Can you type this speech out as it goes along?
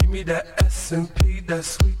me that S&P, that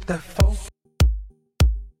sweet, that funk.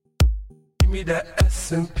 Give me that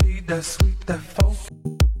S&P, that sweet, that funk.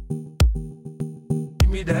 Give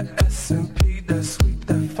me that S&P, that sweet,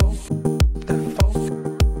 that funk, that funk.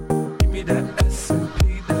 Give me that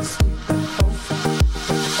S&P, that sweet, that funk,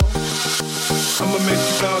 that funk. I'ma make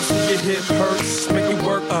you bounce till your hip hurts, make you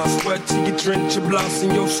work, sweat till you drench your blouse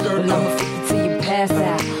in your skirt. Well, I'ma freak you till you pass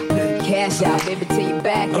out, cash out, baby, till you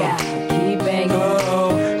back out. Keep banging.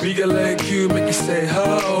 Oh, we can let you make you say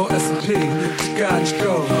ho, S&P, scotch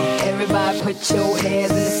go. Everybody put your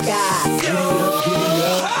hands in the sky. Giddy up, giddy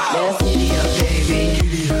up. Let's giddy up, baby.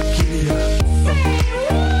 Giddy up, giddy up.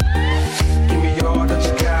 Give me all that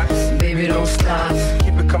you got. Baby, don't stop.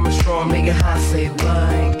 Keep it coming strong, Make it hot, say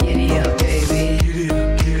what? Giddy up, baby. Giddy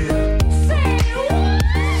up, giddy up.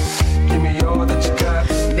 Give me all that you got.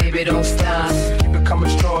 Baby, don't stop. Keep it coming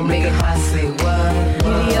strong, Make it hot, say what?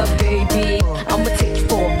 Giddy up, baby. I'ma take you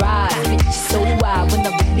for a ride. Bitch, you so wild when I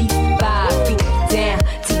release the vibe. Beat it down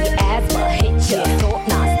till your asthma hit ya. Talk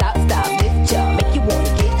non-stop, stop, lift ya. Make you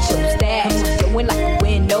wanna get your stash. Showing like a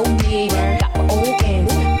win, no need. Got my own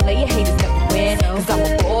ends. Player haters never win. Cause I'm a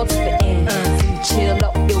ball to the end. So you chill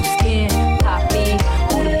up your skin. Pop me,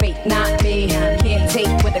 who the fake, not me. Can't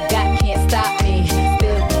take what I got, can't stop me. Still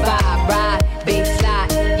the vibe, ride, bass slide.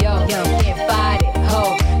 Yo, can't fight it,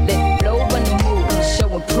 ho. Let it flow, run the move, show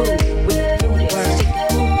and prove. We can do this, shake the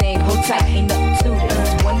cool thing, hold tight, ain't nothing to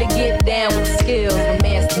this. One to get down with the skills, a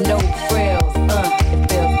man's to no frills. It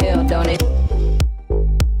feels ill, don't it?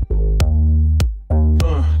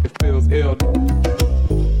 It feels ill.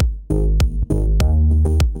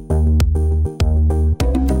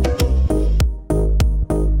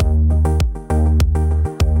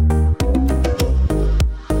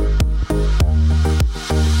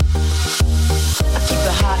 I keep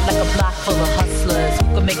it hot like a block full of hustlers who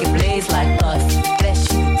can make it blaze like us.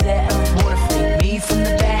 Bless you to death, water freak me from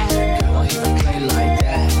the back. Girl, you can play like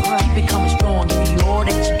that. Keep it coming strong, give me all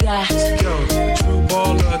that you got. Yo, true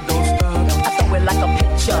baller, don't stop. I throw it like a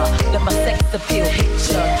pitcher, let my sex appeal hit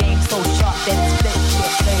ya. Game so sharp that it's split,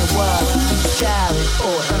 can't play a word. Keep stylish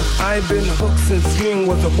order. I ain't been hooked since Ying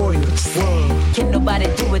was a boy. Whoa. Can nobody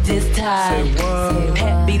do it this time? Say what?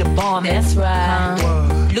 Pat be the bomb, that's right.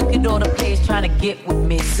 What? Look at all the players trying to get with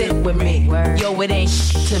me, sit with me. Yo, it ain't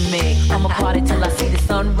to me. I'ma party till I see the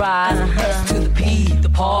sunrise. S to the P, the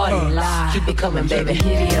party live. Keep it coming, baby.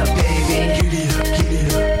 Giddy up, baby. Giddy up, giddy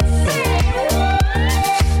up.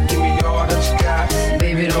 Give me all that you got.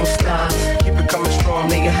 Baby, don't stop. Keep it coming strong,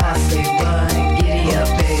 Make it hot, say what? Giddy up,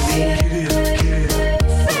 baby. Giddy up, giddy up.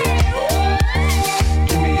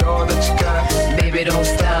 Give me all that you got. Baby, don't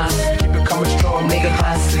stop. Keep it coming strong, Make it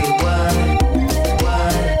hot, say what?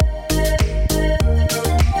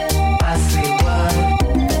 I say what?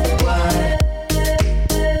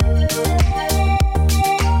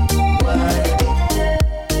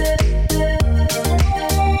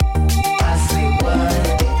 I say what?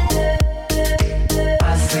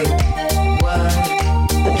 I say what?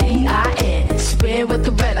 P.I.N. Spin with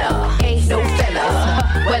the Rella. Ain't no fella.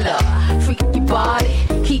 Wella. Freak your body.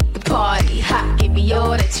 Keep the party hot. Give me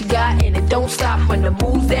all that you got. And it don't stop when the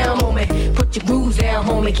moves down, homie. Put your grooves down,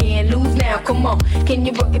 homie. Can't lose now. Come on. Can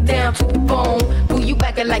you work it down to the bone? Boo, you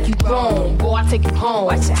acting like you grown. Boy, I take you home.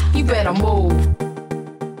 Watch out. You better move.